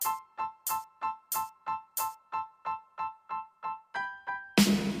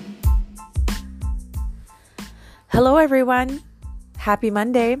Hello, everyone. Happy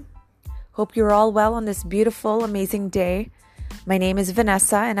Monday. Hope you're all well on this beautiful, amazing day. My name is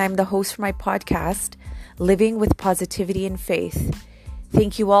Vanessa, and I'm the host for my podcast, Living with Positivity and Faith.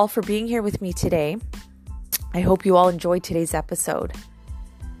 Thank you all for being here with me today. I hope you all enjoyed today's episode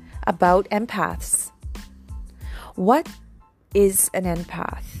about empaths. What is an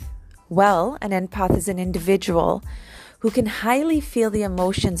empath? Well, an empath is an individual who can highly feel the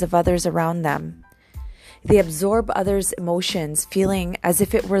emotions of others around them. They absorb others' emotions, feeling as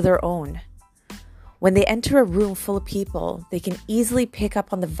if it were their own. When they enter a room full of people, they can easily pick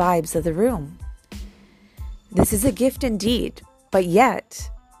up on the vibes of the room. This is a gift indeed, but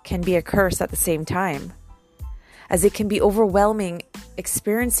yet can be a curse at the same time, as it can be overwhelming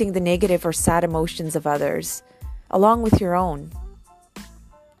experiencing the negative or sad emotions of others, along with your own.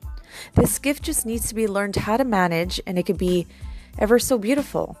 This gift just needs to be learned how to manage, and it could be ever so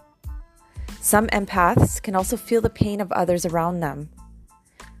beautiful. Some empaths can also feel the pain of others around them.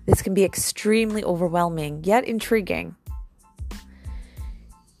 This can be extremely overwhelming, yet intriguing.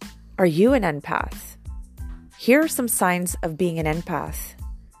 Are you an empath? Here are some signs of being an empath.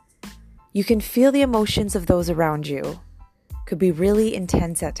 You can feel the emotions of those around you. Could be really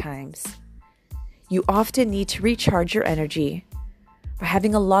intense at times. You often need to recharge your energy by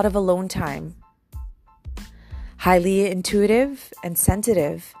having a lot of alone time. Highly intuitive and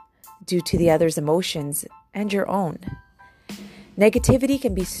sensitive due to the other's emotions and your own. Negativity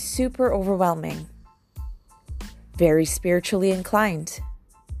can be super overwhelming. Very spiritually inclined.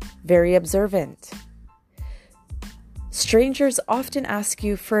 Very observant. Strangers often ask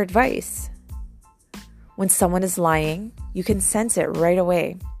you for advice. When someone is lying, you can sense it right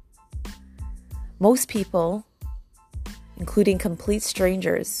away. Most people, including complete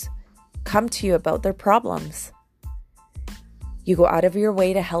strangers, come to you about their problems. You go out of your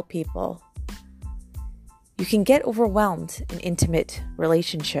way to help people. You can get overwhelmed in intimate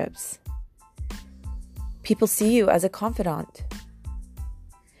relationships. People see you as a confidant.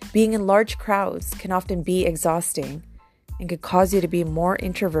 Being in large crowds can often be exhausting and could cause you to be more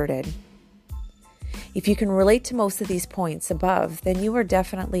introverted. If you can relate to most of these points above, then you are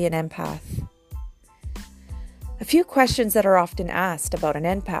definitely an empath. A few questions that are often asked about an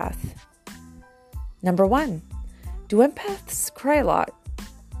empath. Number 1. Do empaths cry a lot?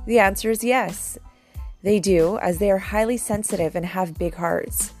 The answer is yes. They do, as they are highly sensitive and have big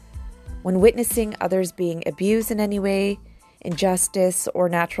hearts. When witnessing others being abused in any way, injustice, or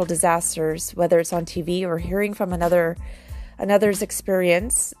natural disasters, whether it's on TV or hearing from another's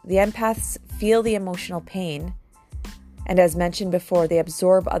experience, the empaths feel the emotional pain. And as mentioned before, they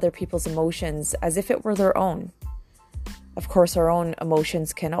absorb other people's emotions as if it were their own. Of course, our own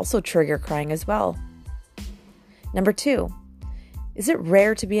emotions can also trigger crying as well. Number 2, is it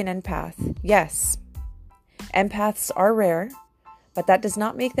rare to be an empath? Yes. Empaths are rare, but that does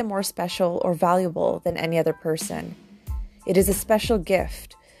not make them more special or valuable than any other person. It is a special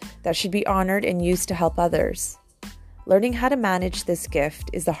gift that should be honored and used to help others. Learning how to manage this gift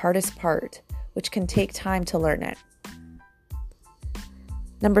is the hardest part, which can take time to learn it.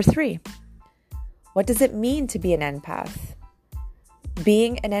 Number 3, what does it mean to be an empath?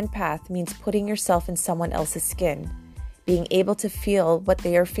 Being an empath means putting yourself in someone else's skin, being able to feel what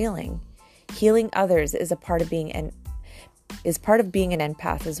they are feeling. Healing others is part of being an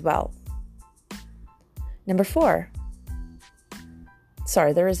empath as well. Number 4.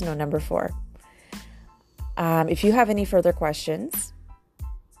 Sorry, there is no number 4. If you have any further questions,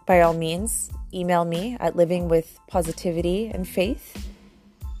 by all means, email me at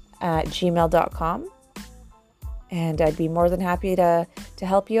livingwithpositivityandfaith@gmail.com. And I'd be more than happy to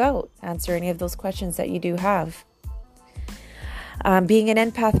help you out, answer any of those questions that you do have. Being an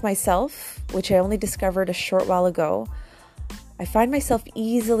empath myself, which I only discovered a short while ago, I find myself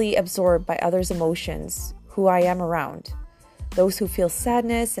easily absorbed by others' emotions, who I am around. Those who feel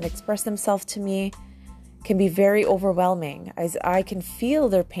sadness and express themselves to me can be very overwhelming, as I can feel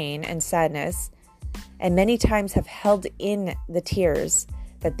their pain and sadness, and many times have held in the tears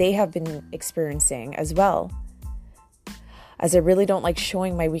that they have been experiencing as well, as I really don't like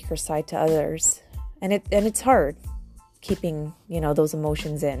showing my weaker side to others. And it's hard keeping, those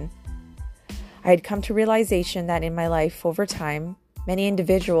emotions in. I had come to realization that in my life over time, many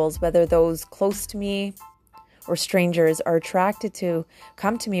individuals, whether those close to me or strangers, are attracted to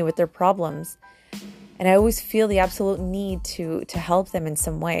come to me with their problems. And I always feel the absolute need to help them in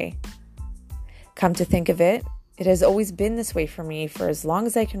some way. Come to think of it, it has always been this way for me for as long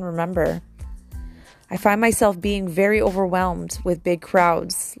as I can remember. I find myself being very overwhelmed with big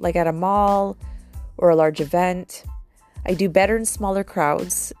crowds, like at a mall or a large event. I do better in smaller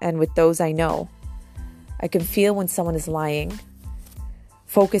crowds and with those I know. I can feel when someone is lying,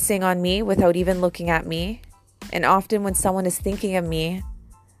 focusing on me without even looking at me. And often when someone is thinking of me,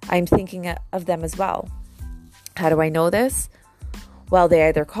 I'm thinking of them as well. How do I know this? Well, they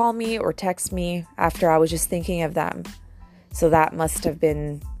either call me or text me after I was just thinking of them. So that must have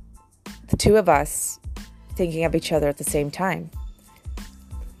been the two of us thinking of each other at the same time.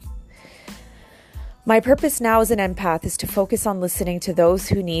 My purpose now as an empath is to focus on listening to those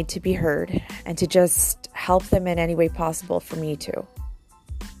who need to be heard and to just help them in any way possible for me to.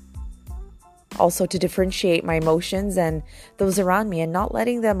 Also to differentiate my emotions and those around me and not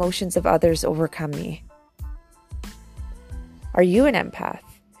letting the emotions of others overcome me. Are you an empath?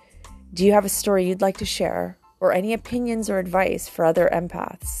 Do you have a story you'd like to share or any opinions or advice for other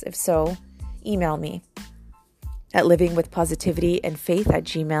empaths? If so, email me at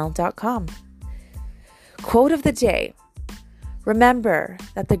livingwithpositivityandfaith@gmail.com. Quote of the day. Remember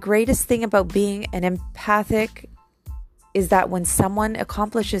that the greatest thing about being an empathic is that when someone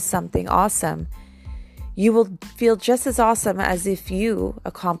accomplishes something awesome, you will feel just as awesome as if you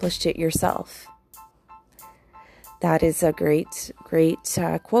accomplished it yourself. That is a great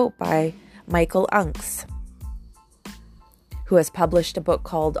quote by Michael Unks, who has published a book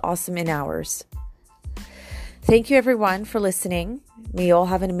called Awesome in Hours. Thank you everyone for listening. May you all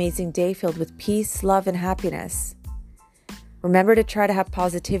have an amazing day filled with peace, love, and happiness. Remember to try to have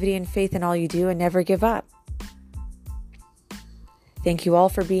positivity and faith in all you do and never give up. Thank you all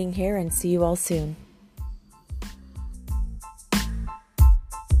for being here and see you all soon.